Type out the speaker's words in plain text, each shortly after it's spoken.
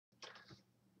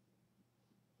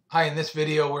Hi, in this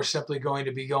video we're simply going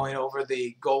to be going over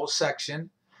the goals section,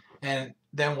 and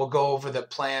then we'll go over the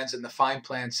plans and the find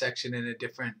plan section in a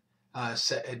different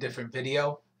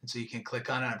video, and so you can click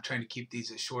on it. I'm trying to keep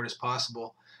these as short as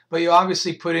possible, but you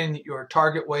obviously put in your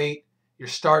target weight, your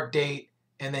start date,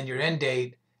 and then your end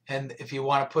date. And if you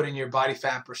want to put in your body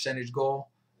fat percentage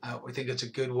goal, we think it's a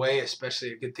good way,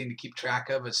 especially a good thing to keep track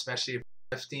of, especially if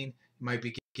you're lifting. You might be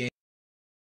gaining.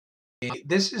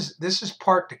 This is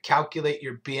part to calculate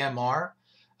your BMR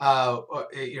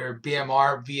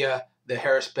via the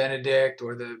Harris-Benedict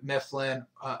or the Mifflin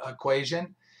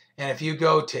equation. And if you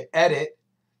go to edit,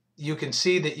 you can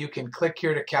see that you can click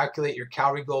here to calculate your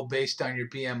calorie goal based on your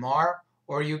BMR,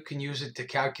 or you can use it to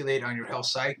calculate on your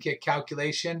Health Sidekick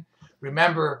calculation.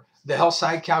 Remember, the Health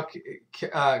Sidekick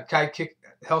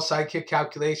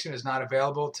calculation is not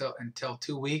available until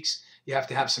 2 weeks. You have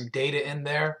to have some data in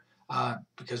there.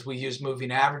 Because we use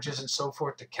moving averages and so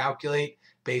forth to calculate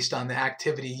based on the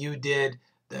activity you did,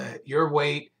 your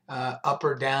weight, up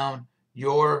or down,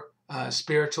 your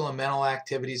spiritual and mental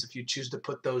activities if you choose to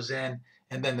put those in,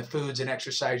 and then the foods and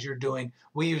exercise you're doing.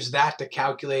 We use that to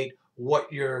calculate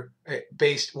what your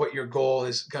goal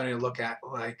is going to look at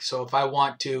like. So if I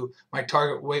want to, my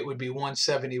target weight would be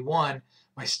 171,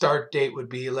 my start date would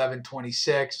be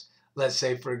 11/26. Let's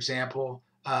say, for example,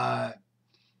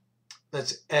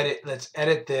 let's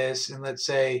edit this, and let's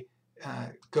say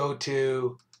go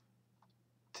to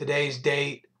today's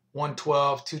date,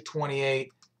 1/12/228,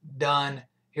 done.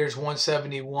 Here's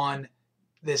 171.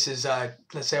 This is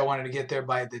let's say I wanted to get there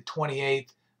by the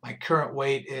 28th. My current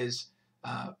weight is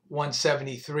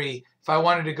 173. If I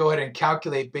wanted to go ahead and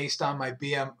calculate based on my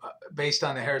based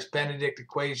on the Harris-Benedict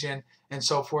equation and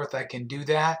so forth, I can do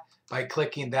that by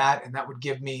clicking that, and that would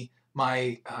give me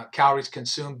my calories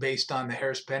consumed based on the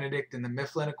Harris-Benedict and the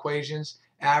Mifflin equations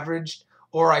averaged.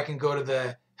 Or I can go to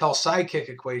the Health Sidekick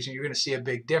equation. You're going to see a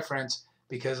big difference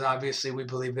because obviously we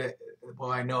believe that, well,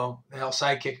 I know the Health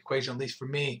Sidekick equation, at least for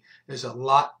me, is a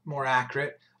lot more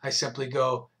accurate. I simply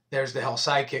go, there's the Health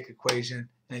Sidekick equation,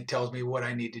 and it tells me what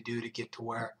I need to do to get to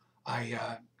where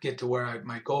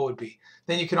my goal would be.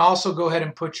 Then you can also go ahead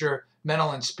and put your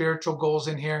mental and spiritual goals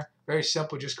in here. Very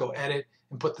simple. Just go edit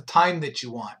and put the time that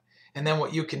you want. And then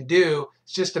what you can do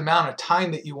is just the amount of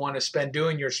time that you want to spend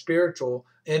doing your spiritual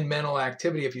and mental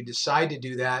activity if you decide to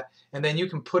do that. And then you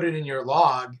can put it in your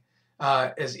log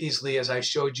as easily as I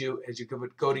showed you. As you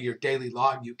go to your daily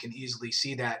log, you can easily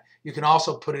see that. You can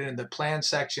also put it in the plan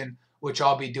section, which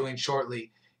I'll be doing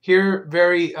shortly. Here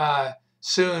very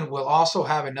soon we'll also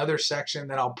have another section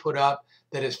that I'll put up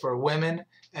that is for women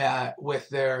with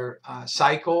their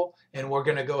cycle, and we're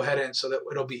going to go ahead and so that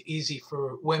it'll be easy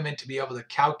for women to be able to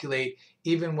calculate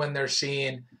even when they're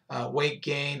seeing weight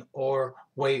gain or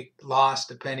weight loss,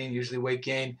 depending, usually weight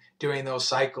gain during those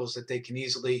cycles, that they can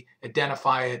easily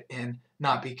identify it and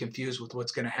not be confused with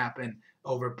what's going to happen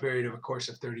over a period of a course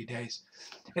of 30 days.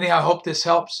 Anyhow, I hope this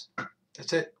helps.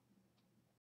 That's it.